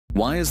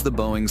Why is the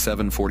Boeing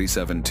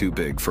 747 too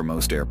big for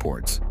most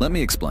airports? Let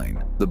me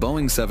explain. The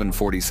Boeing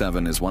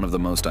 747 is one of the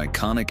most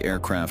iconic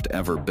aircraft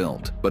ever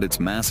built, but its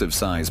massive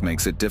size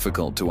makes it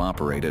difficult to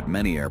operate at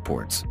many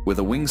airports. With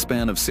a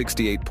wingspan of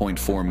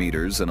 68.4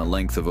 meters and a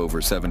length of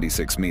over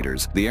 76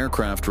 meters, the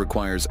aircraft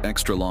requires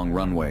extra long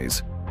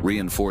runways,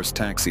 reinforced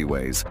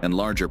taxiways, and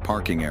larger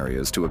parking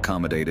areas to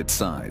accommodate its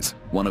size.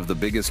 One of the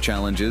biggest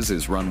challenges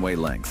is runway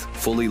length.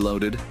 Fully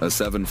loaded, a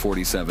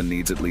 747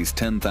 needs at least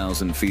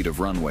 10,000 feet of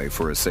runway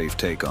for a safe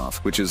takeoff,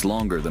 which is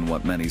longer than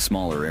what many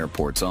smaller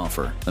airports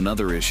offer.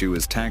 Another issue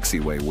is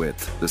taxiway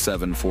width. The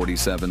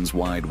 747's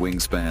wide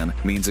wingspan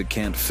means it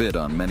can't fit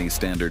on many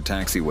standard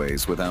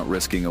taxiways without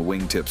risking a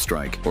wingtip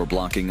strike or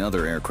blocking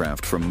other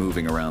aircraft from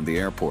moving around the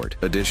airport.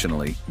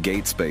 Additionally,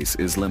 gate space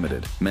is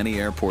limited.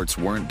 Many airports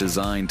weren't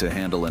designed to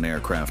handle an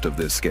aircraft of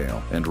this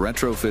scale, and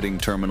retrofitting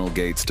terminal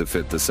gates to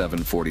fit the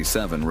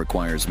 747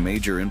 requires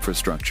major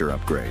infrastructure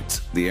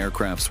upgrades. The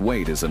aircraft's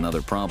weight is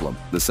another problem.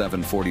 The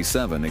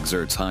 747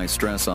 exerts high stress on